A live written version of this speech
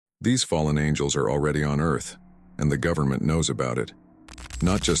These fallen angels are already on Earth, and the government knows about it.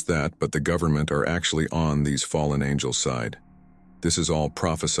 Not just that, but the government are actually on these fallen angels' side. This is all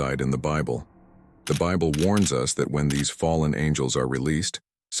prophesied in the Bible. The Bible warns us that when these fallen angels are released,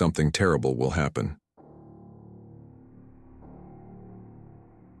 something terrible will happen.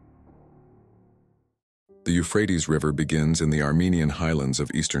 The Euphrates River begins in the Armenian highlands of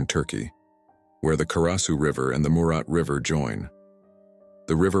eastern Turkey, where the Karasu River and the Murat River join.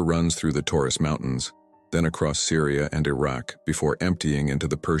 The river runs through the Taurus Mountains, then across Syria and Iraq before emptying into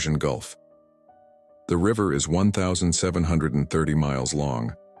the Persian Gulf. The river is 1,730 miles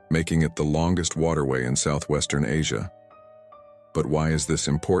long, making it the longest waterway in southwestern Asia. But why is this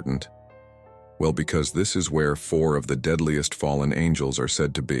important? Well, because this is where 4 of the deadliest fallen angels are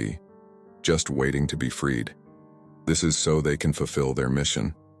said to be, just waiting to be freed. This is so they can fulfill their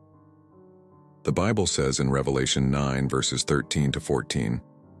mission. The Bible says in Revelation 9 verses 13 to 14,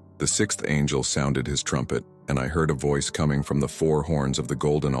 "The 6th angel sounded his trumpet, and I heard a voice coming from the 4 horns of the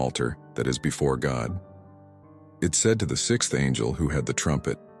golden altar that is before God. It said to the 6th angel who had the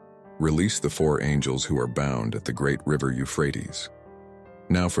trumpet, 'Release the 4 angels who are bound at the great river Euphrates.'"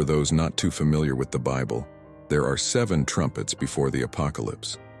 Now, for those not too familiar with the Bible, there are 7 trumpets before the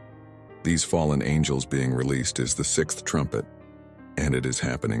apocalypse. These fallen angels being released is the 6th trumpet, and it is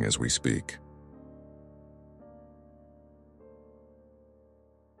happening as we speak.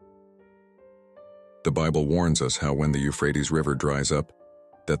 The Bible warns us how when the Euphrates River dries up,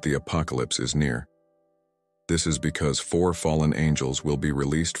 that the apocalypse is near. This is because 4 fallen angels will be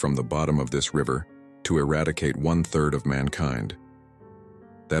released from the bottom of this river to eradicate 1/3 of mankind.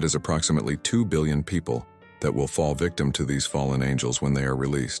 That is approximately 2 billion people that will fall victim to these fallen angels when they are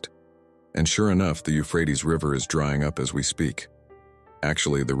released. And sure enough, the Euphrates River is drying up as we speak.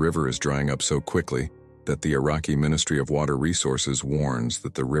 Actually, the river is drying up so quickly that the Iraqi Ministry of Water Resources warns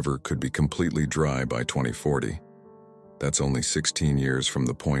that the river could be completely dry by 2040. That's only 16 years from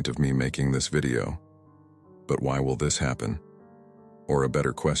the point of me making this video. But why will this happen? Or a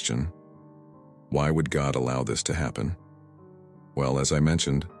better question, why would God allow this to happen? Well, as I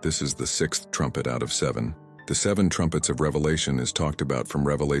mentioned, this is the 6th trumpet out of 7. The 7 trumpets of Revelation is talked about from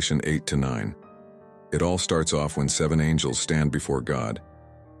Revelation 8 to 9. It all starts off when 7 angels stand before God,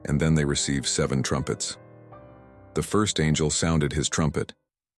 and then they receive 7 trumpets. The first angel sounded his trumpet.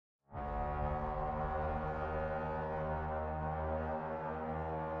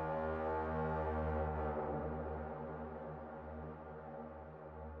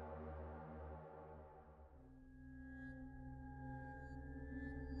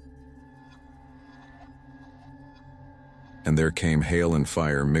 And there came hail and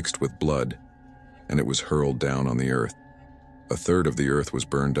fire mixed with blood, and it was hurled down on the earth. 1/3 of the earth was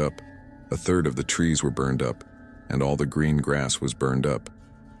burned up, 1/3 of the trees were burned up, and all the green grass was burned up.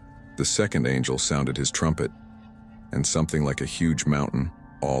 The second angel sounded his trumpet, and something like a huge mountain,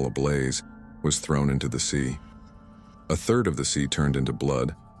 all ablaze, was thrown into the sea. 1/3 of the sea turned into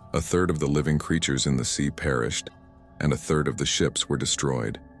blood, 1/3 of the living creatures in the sea perished, and 1/3 of the ships were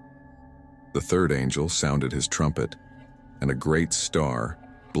destroyed. The third angel sounded his trumpet, and a great star,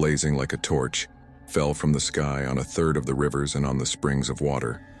 blazing like a torch, fell from the sky on 1/3 of the rivers and on the springs of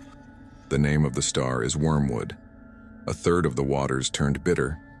water. The name of the star is Wormwood. 1/3 of the waters turned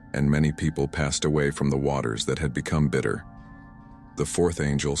bitter, and many people passed away from the waters that had become bitter. The 4th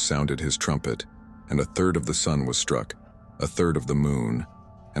angel sounded his trumpet, and 1/3 of the sun was struck, 1/3 of the moon,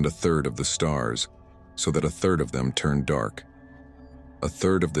 and 1/3 of the stars, so that 1/3 of them turned dark.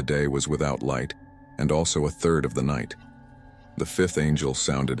 1/3 of the day was without light, and also 1/3 of the night. The 5th angel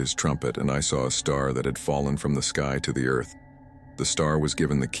sounded his trumpet, and I saw a star that had fallen from the sky to the earth. The star was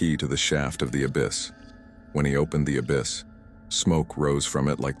given the key to the shaft of the abyss. When he opened the abyss, smoke rose from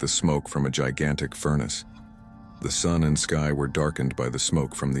it like the smoke from a gigantic furnace. The sun and sky were darkened by the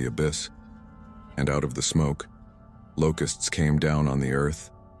smoke from the abyss, and out of the smoke, locusts came down on the earth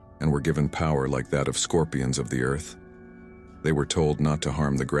and were given power like that of scorpions of the earth. They were told not to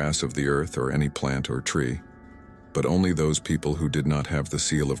harm the grass of the earth or any plant or tree, but only those people who did not have the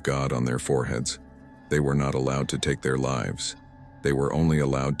seal of God on their foreheads. They were not allowed to take their lives. They were only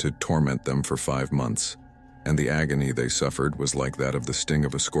allowed to torment them for 5 months, and the agony they suffered was like that of the sting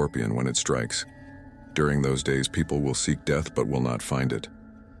of a scorpion when it strikes. During those days people will seek death but will not find it.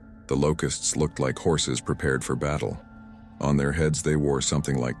 The locusts looked like horses prepared for battle. On their heads they wore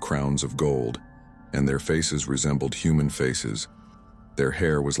something like crowns of gold, and their faces resembled human faces. Their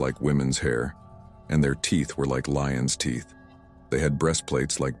hair was like women's hair, and their teeth were like lions' teeth. They had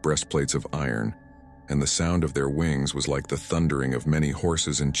breastplates like breastplates of iron, and the sound of their wings was like the thundering of many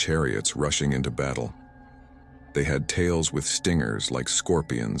horses and chariots rushing into battle. They had tails with stingers like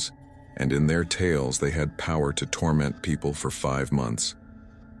scorpions, and in their tails they had power to torment people for 5 months.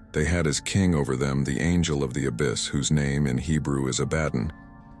 They had as king over them the angel of the abyss, whose name in Hebrew is Abaddon,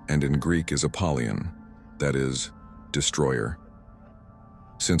 and in Greek is Apollyon, that is, destroyer.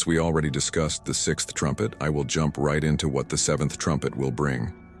 Since we already discussed the 6th trumpet, I will jump right into what the 7th trumpet will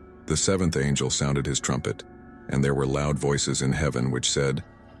bring. The 7th angel sounded his trumpet, and there were loud voices in heaven which said,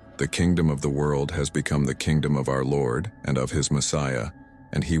 "The kingdom of the world has become the kingdom of our Lord and of his Messiah,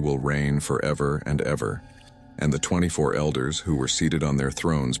 and he will reign forever and ever." And the 24 elders who were seated on their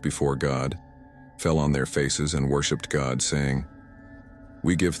thrones before God fell on their faces and worshipped God, saying,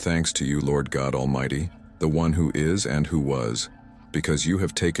 "We give thanks to you, Lord God Almighty, the one who is and who was, because you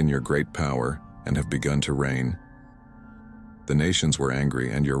have taken your great power and have begun to reign. The nations were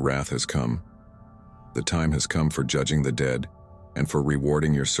angry, and your wrath has come. The time has come for judging the dead, and for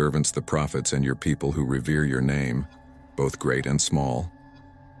rewarding your servants the prophets and your people who revere your name, both great and small,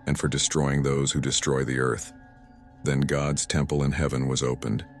 and for destroying those who destroy the earth." Then God's temple in heaven was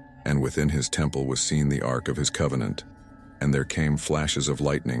opened, and within his temple was seen the ark of his covenant. And there came flashes of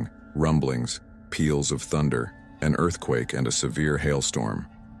lightning, rumblings, peals of thunder, an earthquake, and a severe hailstorm.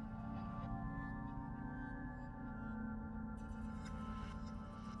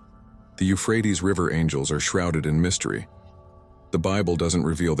 The Euphrates River angels are shrouded in mystery. The Bible doesn't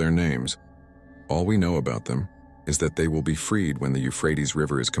reveal their names. All we know about them is that they will be freed when the Euphrates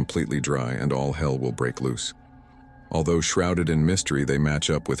River is completely dry and all hell will break loose. Although shrouded in mystery, they match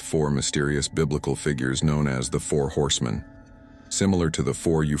up with 4 mysterious biblical figures known as the 4 Horsemen. Similar to the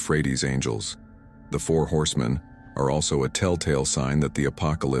 4 Euphrates angels, the 4 Horsemen are also a telltale sign that the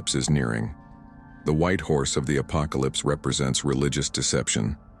apocalypse is nearing. The white horse of the apocalypse represents religious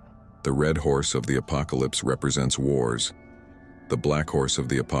deception. The red horse of the apocalypse represents wars. The black horse of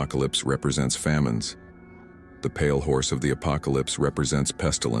the apocalypse represents famines. The pale horse of the apocalypse represents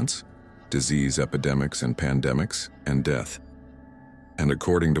pestilence, disease epidemics and pandemics, and death. And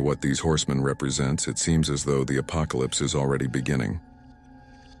according to what these horsemen represents, it seems as though the apocalypse is already beginning.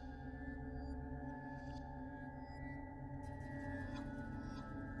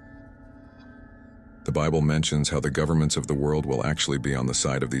 The Bible mentions how the governments of the world will actually be on the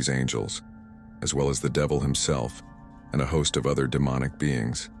side of these angels, as well as the devil himself, and a host of other demonic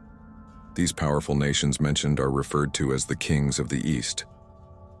beings. These powerful nations mentioned are referred to as the kings of the East.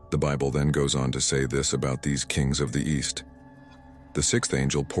 The Bible then goes on to say this about these kings of the East. The 6th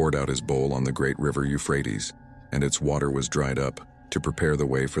angel poured out his bowl on the great river Euphrates, and its water was dried up, to prepare the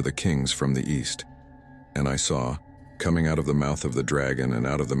way for the kings from the east. And I saw, coming out of the mouth of the dragon, and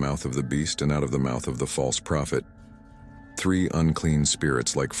out of the mouth of the beast, and out of the mouth of the false prophet, 3 unclean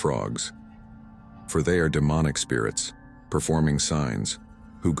spirits like frogs. For they are demonic spirits, performing signs,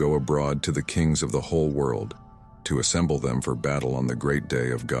 who go abroad to the kings of the whole world, to assemble them for battle on the great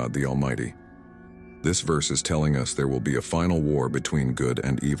day of God the Almighty. This verse is telling us there will be a final war between good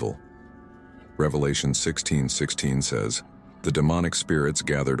and evil. Revelation 16:16 says, "The demonic spirits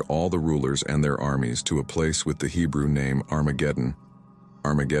gathered all the rulers and their armies to a place with the Hebrew name Armageddon."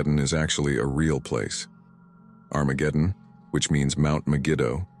 Armageddon is actually a real place. Armageddon, which means Mount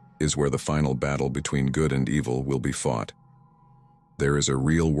Megiddo, is where the final battle between good and evil will be fought. There is a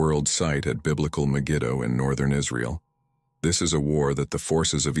real-world site at biblical Megiddo in northern Israel. This is a war that the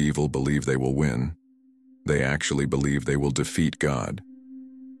forces of evil believe they will win. They actually believe they will defeat God.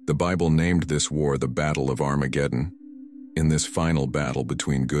 The Bible named this war the Battle of Armageddon. In this final battle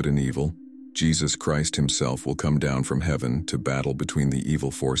between good and evil, Jesus Christ himself will come down from heaven to battle between the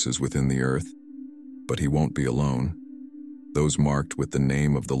evil forces within the earth. But he won't be alone. Those marked with the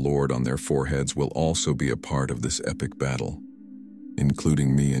name of the Lord on their foreheads will also be a part of this epic battle,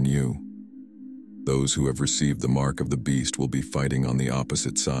 including me and you. Those who have received the mark of the beast will be fighting on the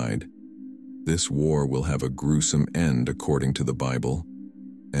opposite side. This war will have a gruesome end according to the Bible,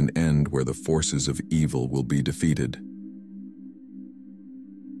 an end where the forces of evil will be defeated.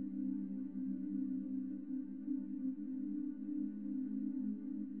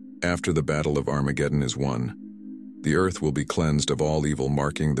 After the Battle of Armageddon is won, the earth will be cleansed of all evil,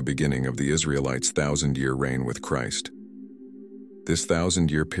 marking the beginning of the Israelites' 1,000-year reign with Christ. This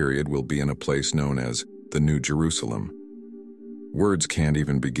 1,000-year period will be in a place known as the New Jerusalem. Words can't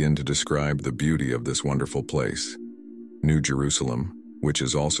even begin to describe the beauty of this wonderful place. New Jerusalem, which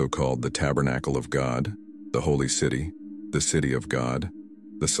is also called the Tabernacle of God, the Holy City, the City of God,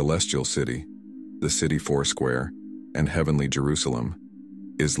 the Celestial City, the City Foursquare, and Heavenly Jerusalem,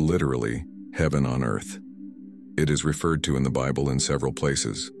 is literally heaven on earth. It is referred to in the Bible in several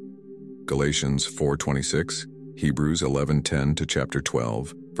places. Galatians 4:26, Hebrews 11:10 to chapter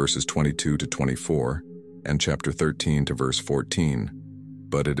 12, verses 22 to 24, and chapter 13 to verse 14,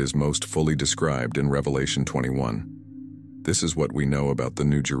 but it is most fully described in Revelation 21. This is what we know about the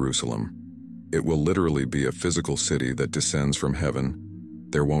New Jerusalem. It will literally be a physical city that descends from heaven.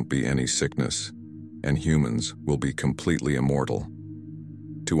 There won't be any sickness, and humans will be completely immortal.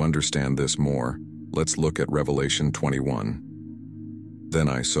 To understand this more, let's look at Revelation 21. Then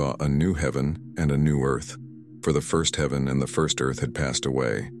I saw a new heaven and a new earth, for the first heaven and the first earth had passed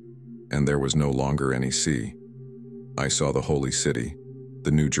away, and there was no longer any sea. I saw the holy city,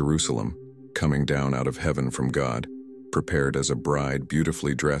 the New Jerusalem, coming down out of heaven from God, prepared as a bride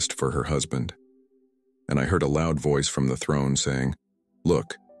beautifully dressed for her husband. And I heard a loud voice from the throne saying,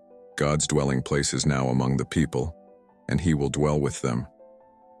 "Look, God's dwelling place is now among the people, and he will dwell with them.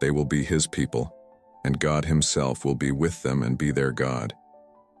 They will be his people, and God himself will be with them and be their God.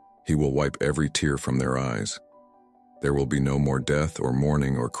 He will wipe every tear from their eyes. There will be no more death or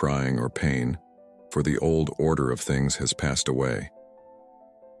mourning or crying or pain, for the old order of things has passed away."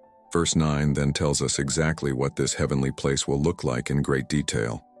 Verse 9 then tells us exactly what this heavenly place will look like in great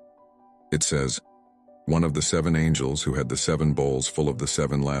detail. It says, "One of the 7 angels who had the 7 bowls full of the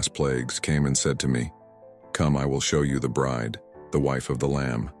 7 last plagues came and said to me, 'Come, I will show you the bride, the wife of the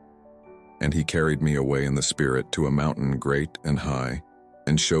Lamb.' And he carried me away in the Spirit to a mountain great and high,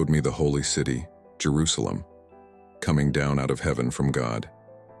 and showed me the holy city, Jerusalem, coming down out of heaven from God.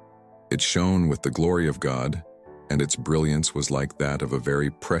 It shone with the glory of God, and its brilliance was like that of a very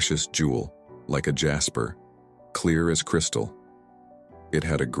precious jewel, like a jasper, clear as crystal. It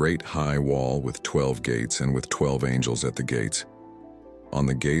had a great high wall with 12 gates and with 12 angels at the gates. On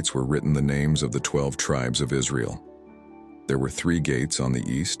the gates were written the names of the 12 tribes of Israel. There were 3 gates on the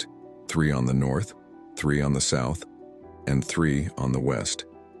east, 3 on the north, 3 on the south, and 3 on the west.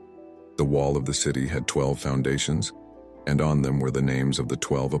 The wall of the city had 12 foundations, and on them were the names of the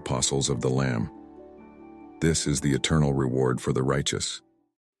 12 apostles of the Lamb. This is the eternal reward for the righteous.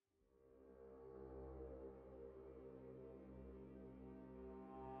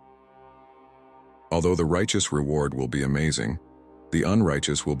 Although the righteous reward will be amazing, the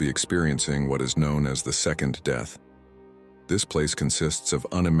unrighteous will be experiencing what is known as the second death. This place consists of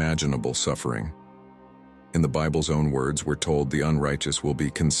unimaginable suffering. In the Bible's own words, we're told the unrighteous will be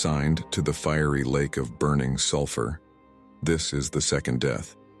consigned to the fiery lake of burning sulfur. This is the second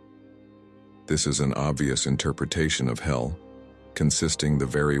death. This is an obvious interpretation of hell, consisting the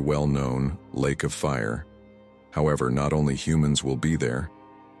very well-known lake of fire. However, not only humans will be there,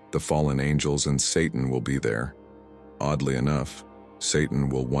 the fallen angels and Satan will be there. Oddly enough, Satan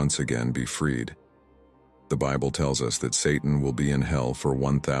will once again be freed. The Bible tells us that Satan will be in hell for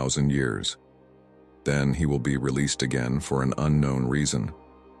 1,000 years. Then he will be released again for an unknown reason,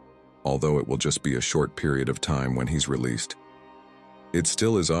 although it will just be a short period of time when he's released. It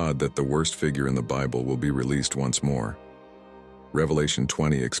still is odd that the worst figure in the Bible will be released once more. Revelation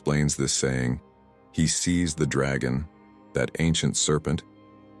 20 explains this saying, "He seized the dragon, that ancient serpent,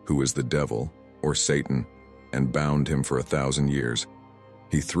 who is the devil, or Satan, and bound him for 1,000 years.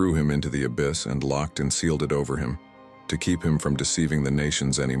 He threw him into the abyss and locked and sealed it over him, to keep him from deceiving the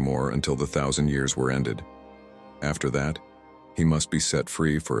nations anymore until the 1,000 years were ended. After that, he must be set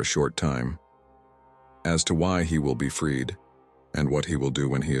free for a short time. As to why he will be freed, and what he will do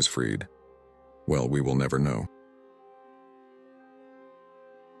when he is freed, well, we will never know."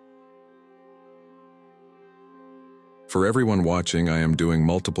 For everyone watching, I am doing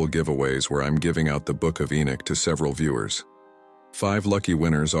multiple giveaways where I'm giving out the Book of Enoch to several viewers. 5 lucky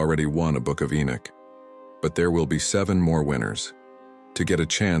winners already won a Book of Enoch, but there will be 7 more winners. To get a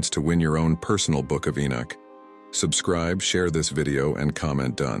chance to win your own personal Book of Enoch, subscribe, share this video, and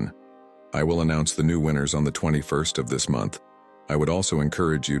comment done. I will announce the new winners on the 21st of this month. I would also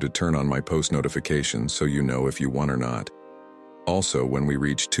encourage you to turn on my post notifications so you know if you won or not. Also, when we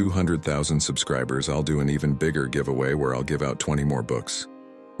reach 200,000 subscribers, I'll do an even bigger giveaway where I'll give out 20 more books.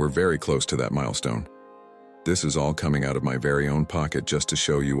 We're very close to that milestone. This is all coming out of my very own pocket just to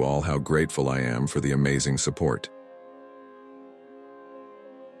show you all how grateful I am for the amazing support.